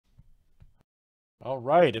All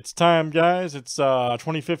right, it's time, guys. It's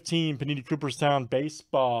 2015 Panini Cooperstown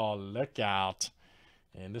Baseball. Look out.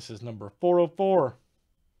 And this is number 404.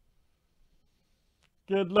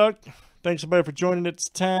 Good luck. Thanks, everybody, for joining. It's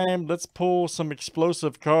time. Let's pull some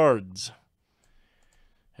explosive cards.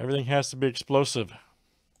 Everything has to be explosive.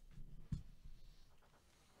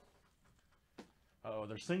 Oh,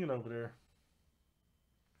 they're singing over there.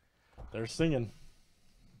 They're singing.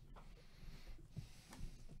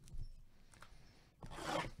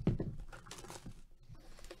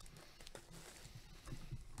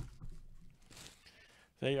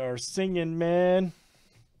 They are singing, man.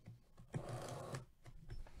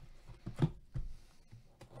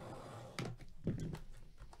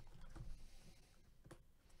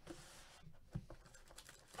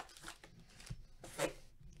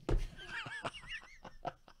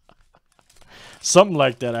 Something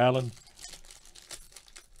like that, Alan.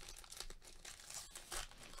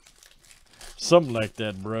 Something like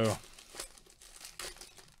that, bro.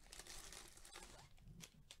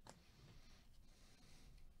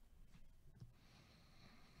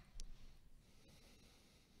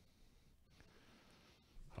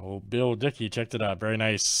 Oh, Bill Dickey, checked it out. Very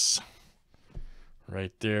nice.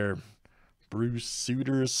 Right there. Bruce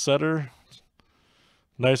Sutter.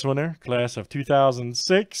 Nice one there. Class of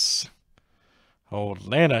 2006. Oh,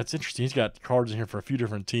 Atlanta. It's interesting. He's got cards in here for a few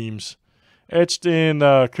different teams. Etched in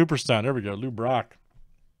Cooperstown. There we go. Lou Brock.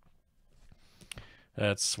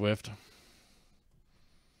 That's Swift.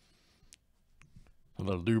 A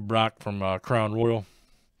little Lou Brock from Crown Royal.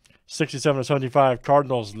 67-75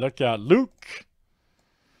 Cardinals. Look out. Luke.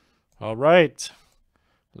 All right.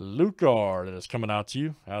 Lucar that is coming out to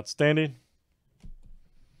you. Outstanding.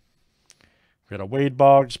 We got a Wade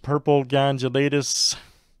Boggs, purple Gangulatus.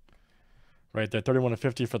 Right there,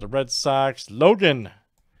 31-50 for the Red Sox. Logan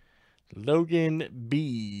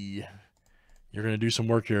B. You're going to do some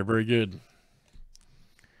work here. Very good.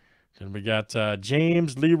 Then we got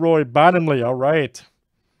James Leroy Bottomley. All right.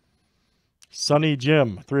 Sonny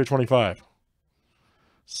Jim, 3/25.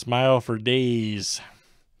 Smile for days.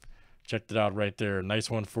 Checked it out right there.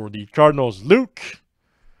 Nice one for the Cardinals. Luke.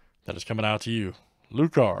 That is coming out to you.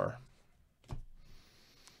 Lucar.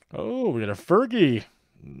 Oh, we got a Fergie.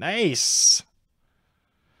 Nice.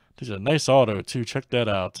 These are a nice auto, too. Check that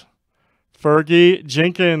out. Fergie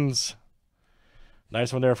Jenkins.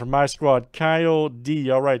 Nice one there from my squad. Kyle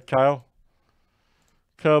D. All right, Kyle.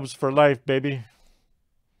 Cubs for life, baby.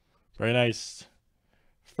 Very nice.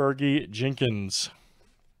 Fergie Jenkins.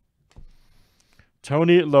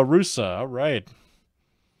 Tony La Russa. All right.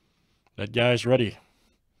 That guy's ready.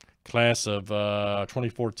 Class of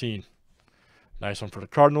 2014. Nice one for the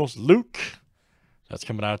Cardinals. Luke. That's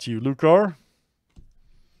coming out to you, Lucar.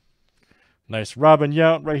 Nice Robin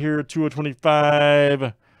Yount right here,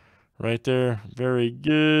 2/25. Right there. Very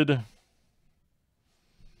good.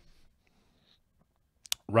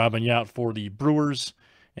 Robin Yount for the Brewers.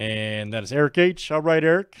 And that is Eric H. All right,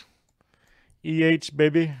 Eric. EH,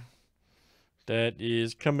 baby. That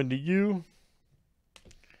is coming to you.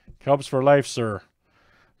 Cubs for life, sir.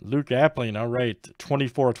 Luke Appling. All right.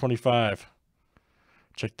 24/25.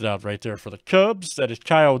 Checked it out right there for the Cubs. That is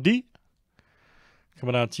Kyle D.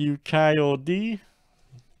 Coming out to you, Kyle D.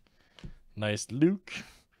 Nice Luke.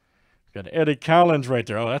 Got Eddie Collins right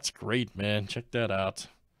there. Oh, that's great, man. Check that out.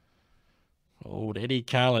 Old Eddie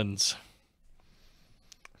Collins.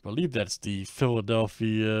 I believe that's the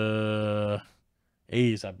Philadelphia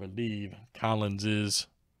A's, I believe. Collins is.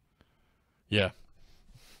 Yeah.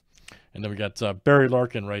 And then we got Barry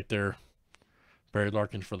Larkin right there. Barry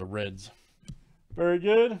Larkin for the Reds. Very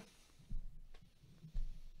good.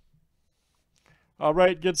 All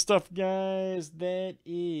right, good stuff, guys. That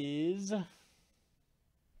is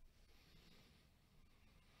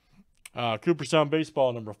Cooperstown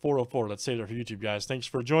Baseball number 404. Let's save it for YouTube, guys. Thanks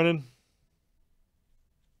for joining.